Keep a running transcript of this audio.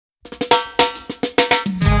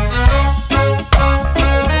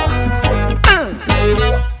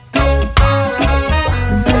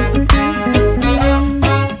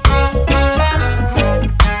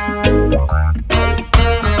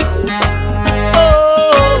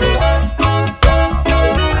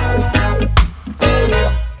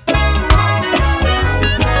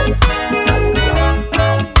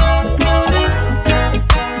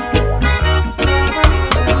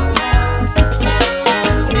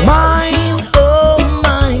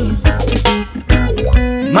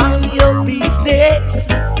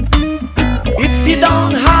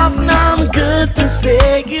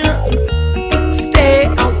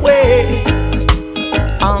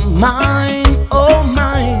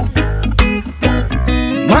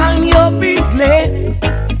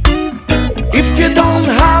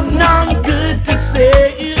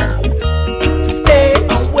say, stay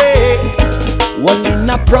away. Well, in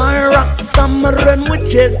a prior rock summer run, we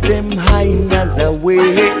chase them hyenas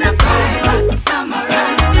away.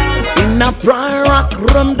 In a prior rock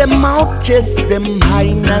run them out, chase them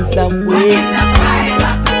hyenas away.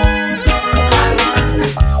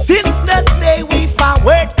 Since that day we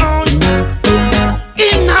forward on,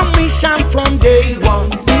 in a mission from day one.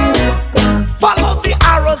 Follow the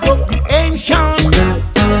arrows of the ancient.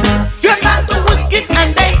 Fear not the wicked and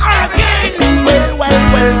they are again. Well.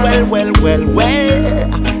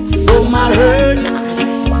 So my herd,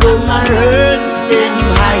 them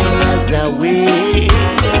hyenas away.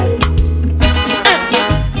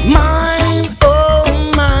 Mine, oh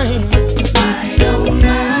mine,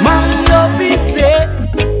 mind your business.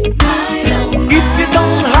 If you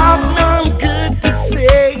don't have none good to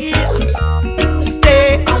say,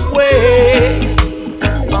 stay away.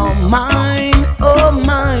 Oh mine,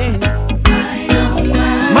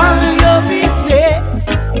 mind your business.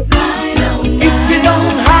 If you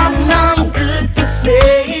don't have none good to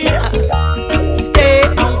say, stay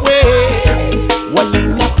away. Well,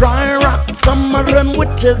 in a prior rock summer run, we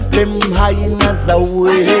chase them hyenas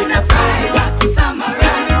away.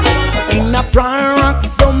 In a prior rock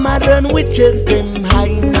summer run, we chase them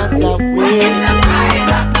hyenas away.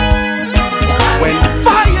 When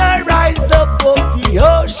fire rise above the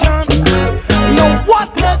ocean, no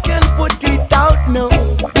water can put it out, no.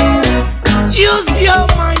 Use your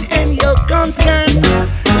mind and your conscience.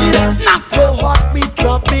 Let not go hot be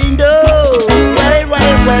dropping down. Well.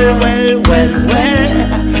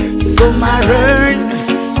 So my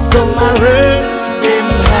herd, them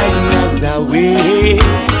hyenas away.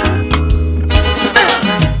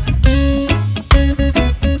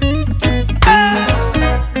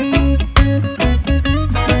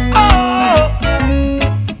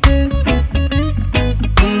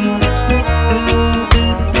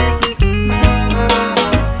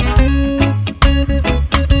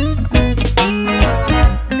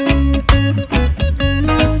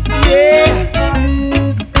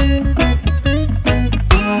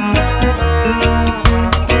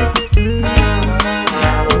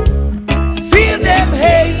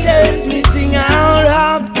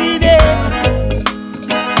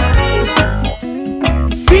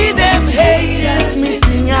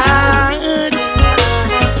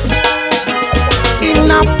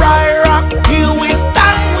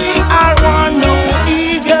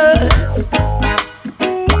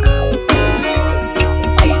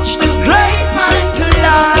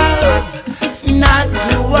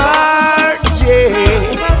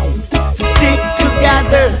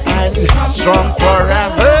 Strong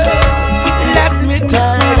forever, let me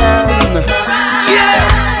tell them,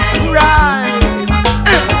 yeah, rise.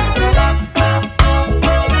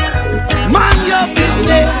 Mind your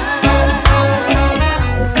business,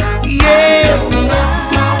 yeah.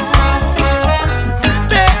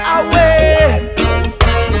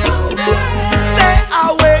 Stay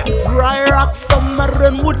away. Dry rock summer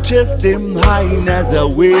run, would chase them hyenas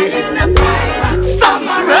away.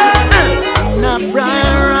 Summer run, in a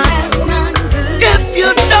bright